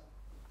 Doubt.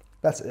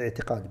 That's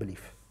i'tiqad,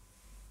 belief.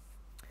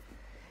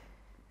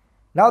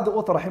 Now the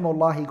author,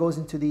 rahimahullah, he goes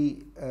into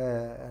the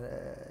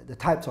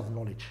types of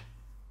knowledge.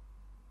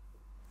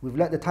 We've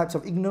learnt the types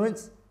of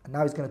ignorance, and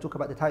now he's going to talk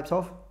about the types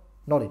of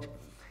knowledge.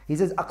 He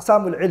says,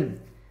 أقسام العلم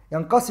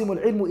ينقسم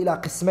العلم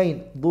إلى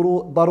قسمين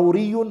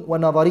ضروري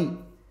ونظري.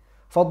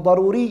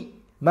 فالضروري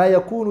ما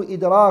يكون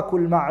إدراك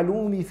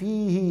المعلوم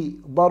فيه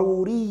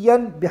ضروريا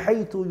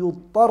بحيث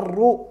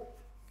يضطر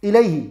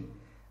إليه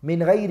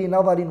من غير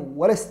نظر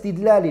ولا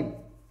استدلال،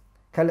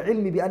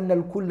 كالعلم بأن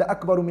الكل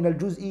أكبر من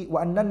الجزء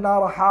وأن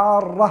النار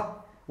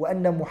حارة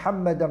وأن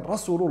محمدا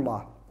رسول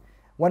الله.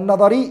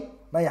 والنظري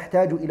ما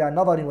يحتاج إلى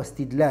نظر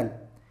واستدلال،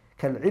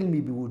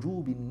 كالعلم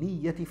بوجوب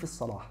النية في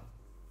الصلاة.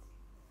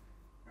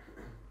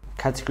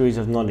 Categories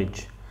of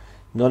knowledge.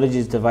 Knowledge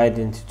is divided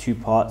into 2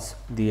 parts,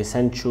 the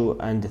essential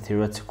and the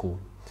theoretical.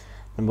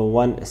 Number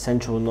 1,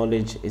 essential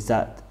knowledge is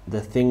that the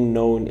thing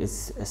known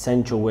is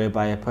essential,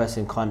 whereby a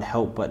person can't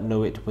help but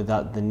know it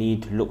without the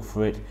need to look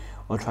for it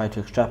or try to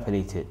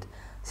extrapolate it,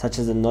 such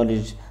as the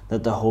knowledge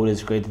that the whole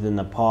is greater than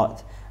the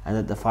part, and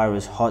that the fire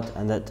is hot,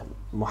 and that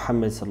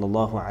Muhammad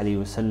sallallahu alaihi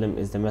wasallam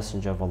is the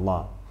messenger of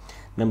Allah.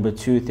 Number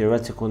 2,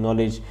 theoretical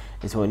knowledge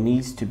is what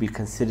needs to be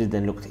considered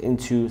and looked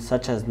into,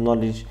 such as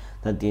knowledge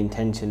that the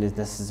intention is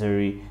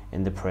necessary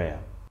in the prayer.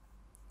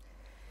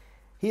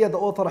 Here the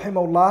author,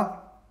 rahimahullah,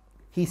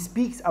 he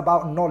speaks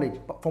about knowledge,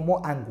 but from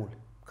what angle?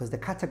 Because the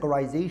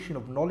categorization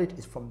of knowledge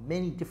is from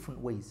many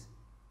different ways.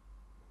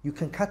 You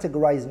can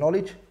categorize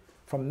knowledge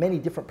from many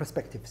different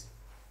perspectives.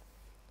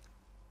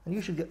 And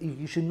you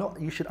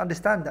should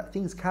understand that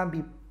things can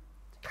be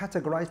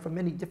categorized from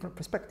many different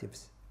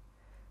perspectives.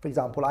 For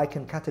example, I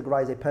can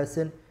categorize a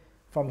person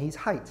from his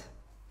height.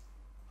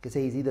 I can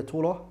say he's either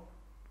tall or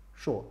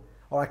short.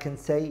 Or I can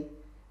say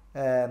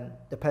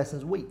the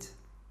person's weight.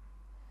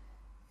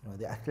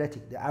 The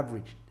athletic, the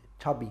average,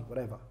 chubby,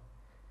 whatever.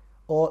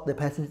 Or the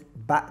person's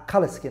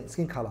color,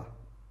 skin color.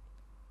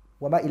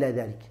 وَمَا إِلَى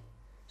ذَلِكَ.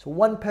 So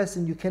one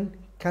person, you can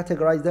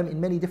categorize them in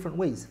many different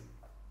ways.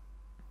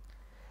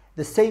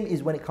 The same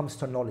is when it comes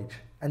to knowledge.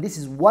 And this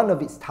is one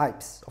of its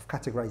types of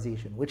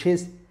categorization, which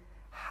is,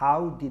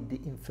 how did the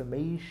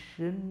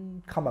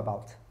information come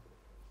about?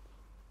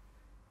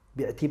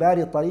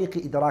 بِاعْتِبَارِ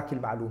طَرِيقِ إِدْرَاكِ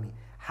الْمَعْلُومِ.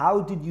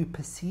 How did you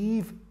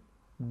perceive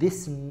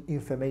this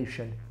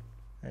information?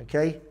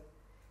 Okay?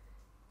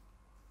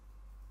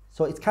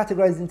 So it's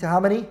categorized into how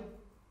many?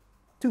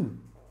 2.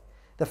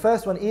 The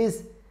first one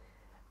is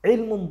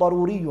علم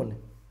ضروري.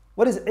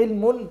 What does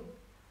علم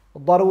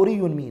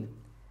ضروري mean?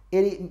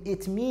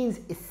 It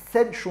means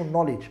essential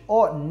knowledge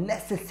or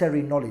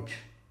necessary knowledge.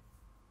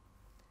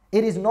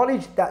 It is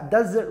knowledge that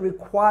doesn't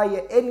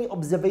require any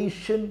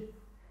observation,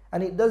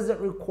 and it doesn't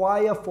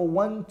require for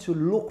one to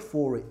look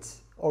for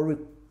it or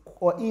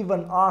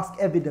even ask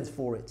evidence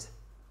for it.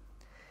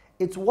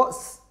 It's what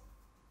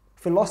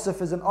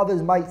philosophers and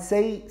others might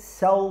say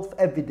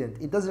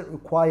self-evident. It doesn't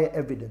require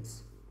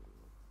evidence.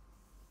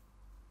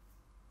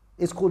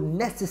 It's called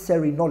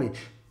necessary knowledge.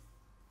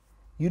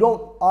 You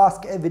don't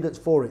ask evidence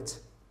for it.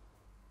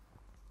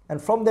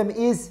 And from them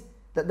is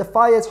that the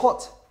fire is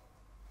hot.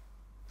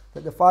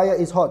 That the fire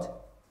is hot.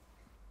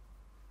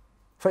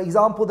 For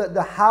example, that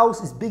the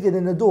house is bigger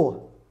than the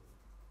door.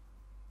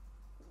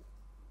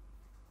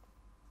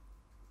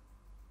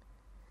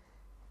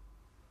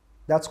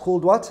 That's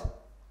called what?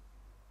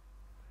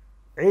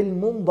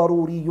 علم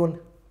ضروري.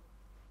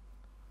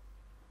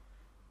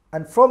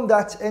 And from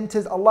that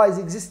enters Allah's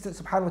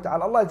existence, subhanahu wa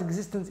ta'ala. Allah's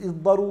existence is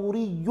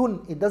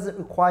ضروري. It doesn't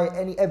require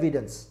any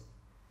evidence.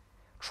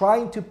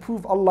 Trying to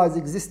prove Allah's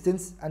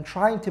existence and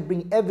trying to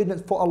bring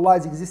evidence for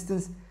Allah's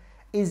existence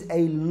is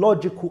a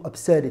logical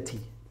absurdity.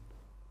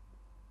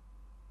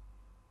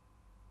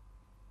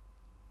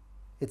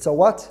 It's a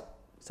what?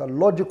 It's a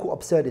logical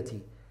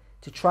absurdity.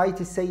 To try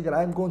to say that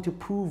I'm going to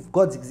prove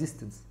God's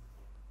existence.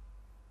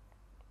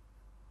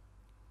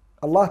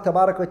 Allah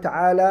tabarak wa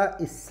ta'ala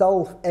is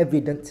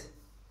self-evident.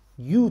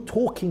 You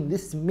talking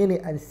this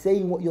minute and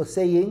saying what you're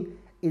saying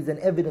is an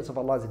evidence of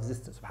Allah's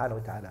existence, subhanahu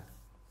wa ta'ala.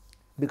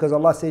 Because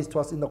Allah says to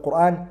us in the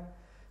Quran,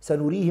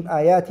 سَنُرِيهِمْ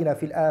آيَاتِنَا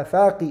فِي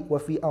الْآفَاقِ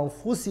وَفِي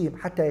أَنفُسِهِمْ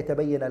حَتَّى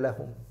يَتَبَيَّنَ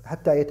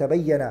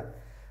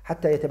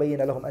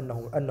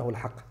لَهُمْ أَنَّهُ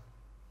الْحَقِّ.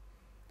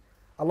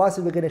 Allah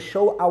says we're going to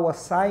show our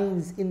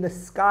signs in the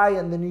sky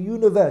and in the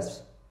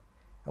universe.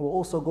 And we're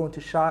also going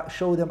to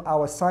show them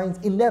our signs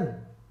in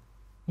them.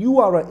 You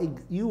are a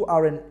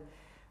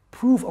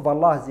proof of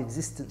Allah's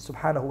existence,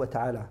 subhanahu wa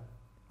ta'ala.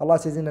 Allah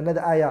says in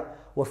another ayah,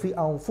 وَفِي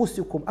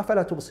أَنفُسِكُمْ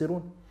أَفَلَا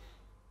تُبْصِرُونَ.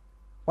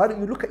 Why don't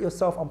you look at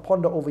yourself and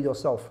ponder over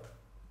yourself?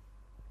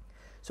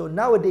 So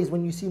nowadays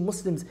when you see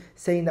Muslims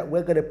saying that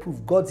we're going to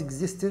prove God's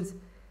existence,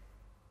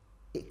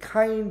 it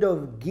kind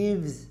of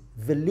gives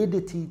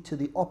validity to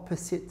the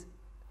opposite.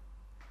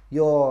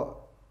 The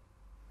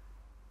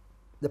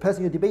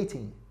person you're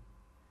debating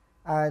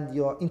and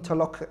your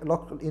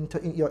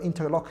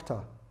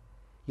interlocutor,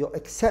 you're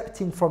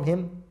accepting from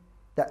him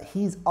that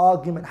his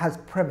argument has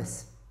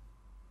premise.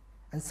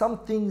 And some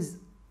things,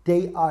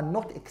 they are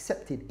not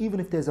accepted, even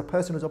if there's a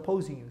person who's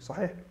opposing you.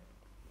 Sahih.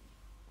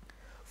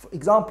 For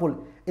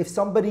example, if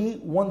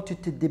somebody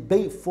wanted to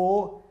debate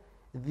for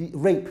the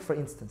rape, for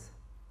instance,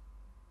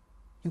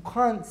 you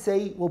can't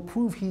say, well,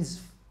 prove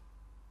his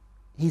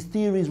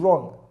theory is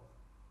wrong.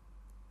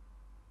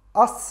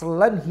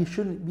 Aslan, he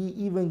shouldn't be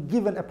even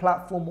given a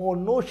platform, or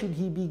nor should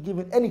he be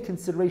given any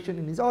consideration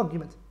in his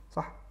argument.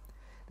 Sah.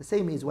 The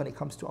same is when it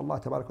comes to Allah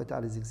tabarak wa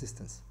ta'ala's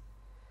existence.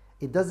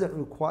 It doesn't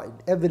require,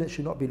 evidence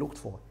should not be looked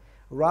for.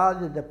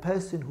 Rather, the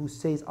person who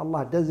says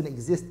Allah doesn't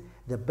exist,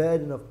 the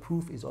burden of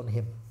proof is on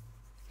him.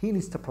 He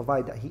needs to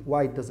provide that.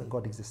 Why doesn't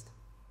God exist?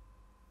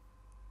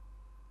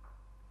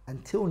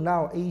 Until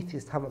now,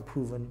 atheists haven't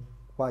proven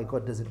why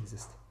God doesn't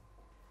exist.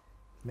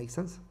 Make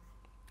sense?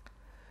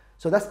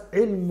 So that's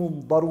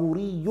ilmun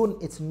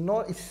daruriyun. It's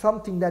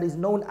something that is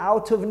known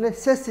out of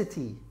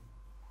necessity.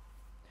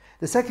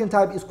 The second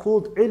type is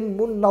called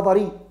ilmun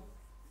nadari.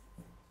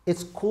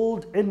 It's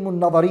called ilmun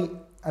nadari,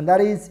 and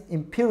that is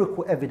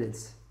empirical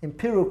evidence,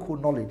 empirical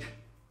knowledge.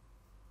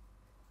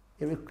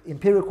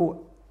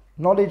 Empirical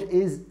knowledge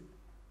is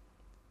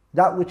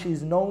that which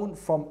is known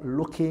from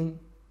looking,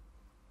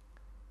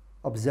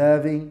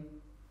 observing,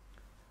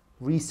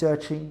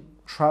 researching,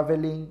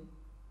 traveling,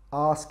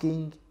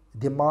 asking,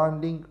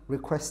 demanding,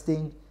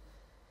 requesting.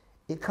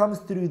 It comes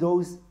through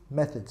those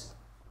methods.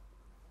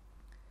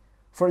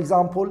 For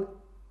example,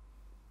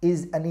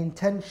 is an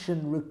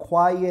intention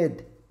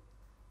required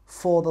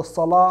for the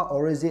salah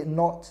or is it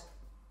not?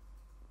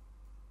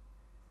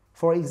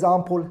 For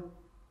example,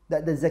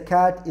 that the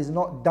zakat is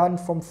not done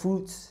from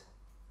fruits.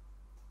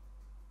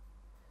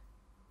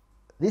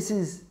 This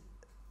is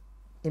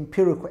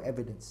empirical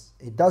evidence.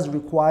 It does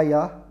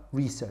require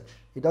research.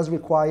 It does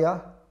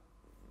require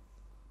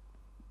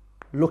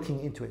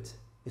looking into it.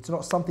 It's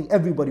not something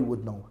everybody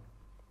would know.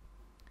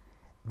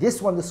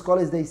 This one, the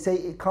scholars, they say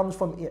it comes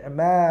from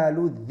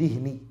i'malu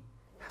dhihni. You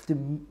have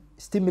to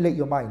stimulate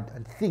your mind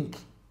and think.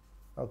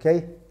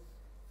 Okay?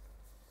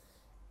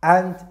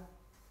 And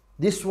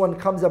this one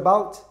comes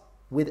about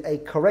with a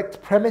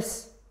correct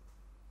premise.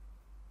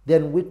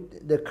 Then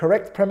with the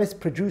correct premise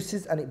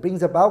produces and it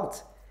brings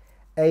about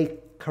a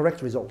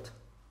correct result.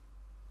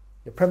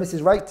 The premise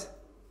is right,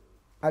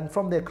 and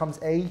from there comes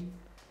a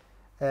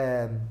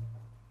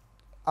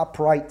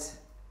upright,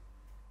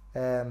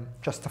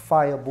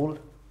 justifiable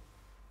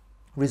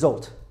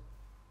result.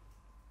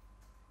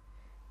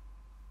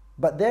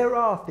 But there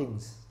are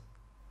things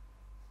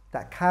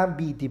that can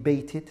be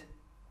debated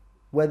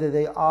whether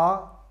they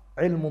are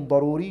ilmun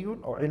daruriyun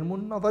or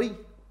ilmun nadari,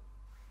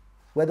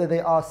 whether they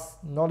are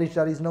knowledge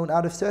that is known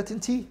out of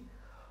certainty,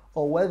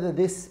 or whether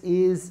this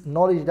is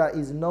knowledge that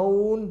is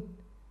known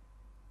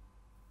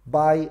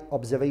by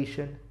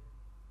observation,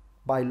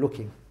 by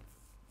looking.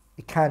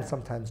 It can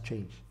sometimes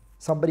change.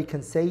 Somebody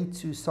can say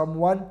to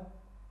someone,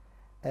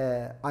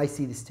 I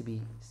see this to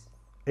be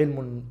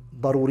ilmun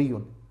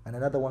daruriyun, and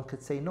another one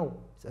could say, no,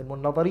 it's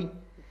ilmun nadari.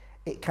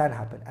 It can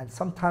happen, and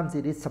sometimes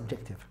it is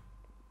subjective.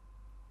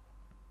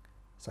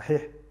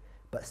 Sahih.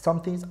 But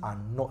some things are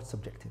not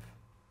subjective.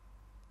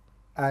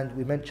 And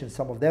we mentioned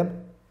some of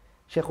them.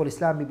 Shaykh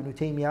al-Islam ibn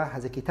Taymiyyah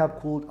has a kitab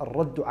called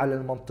Al-Raddu ala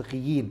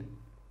al-Mantiqiyin.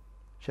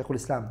 Shaykh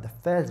al-Islam, the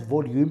first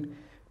volume,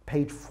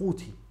 page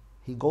 40.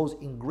 He goes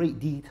in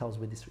great details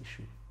with this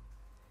issue.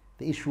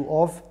 The issue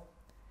of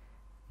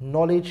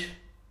knowledge,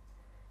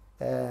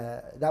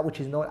 that which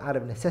is known out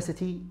of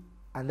necessity,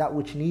 and that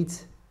which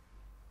needs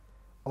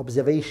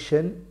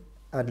observation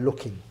and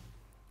looking.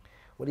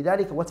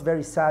 وَلِذَلِكَ, what's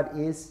very sad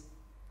is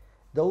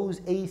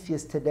those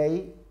atheists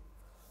today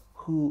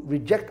who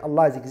reject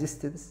Allah's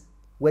existence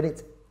when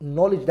it's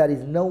knowledge that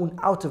is known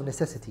out of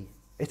necessity.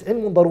 It's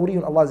ilmun daruri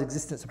in Allah's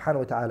existence subhanahu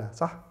wa ta'ala.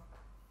 صح?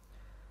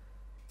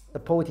 The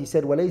poet, he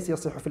said, وَلَيْسَ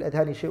يَصِحُ فِي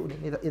الْأَذْهَانِ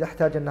شَيْءٌ إِذَا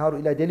احْتَاجَ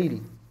النَّهَارُ إِلَى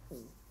دَلِيلِ.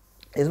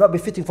 It's not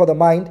befitting for the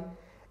mind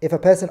if a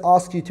person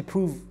asks you to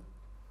prove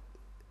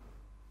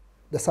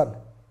the sun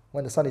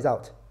when the sun is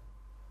out.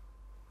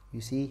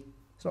 You see,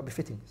 it's not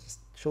befitting. It just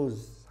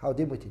shows how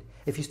dim-witted.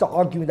 If you start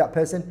arguing with that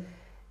person,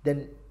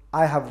 then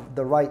I have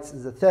the right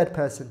as a third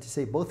person to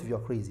say both of you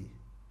are crazy.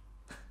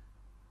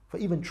 For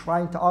even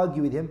trying to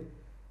argue with him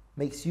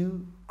makes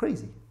you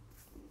crazy.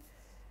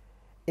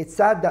 It's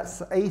sad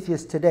that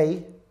atheists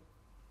today,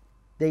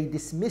 they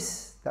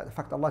dismiss that the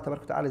fact Allah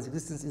Ta'ala's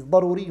existence is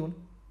daruriyun,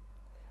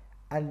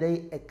 and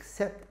they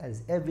accept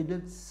as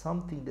evidence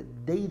something that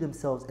they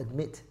themselves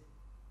admit,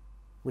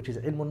 which is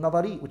ilmun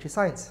nadari, which is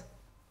science.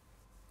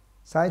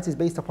 Science is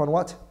based upon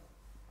what?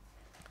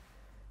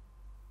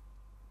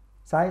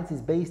 Science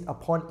is based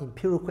upon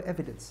empirical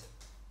evidence.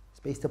 It's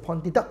based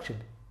upon deduction.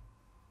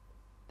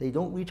 They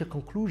don't reach a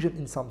conclusion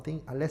in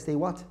something unless they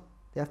what?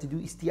 They have to do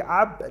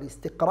isti'ab and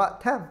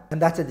istiqra' tam.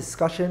 And that's a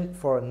discussion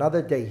for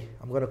another day.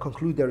 I'm going to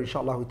conclude there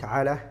inshaAllah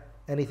ta'ala.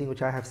 Anything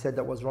which I have said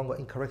that was wrong or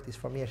incorrect is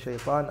from me and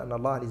shaitan, and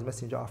Allah and His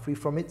Messenger are free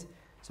from it.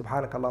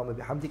 Subhanakallahumma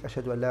bihamdik.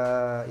 Ashhadu an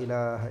la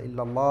ilaha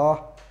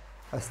illallah.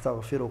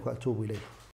 Astaghfiruka wa atubu ilayk.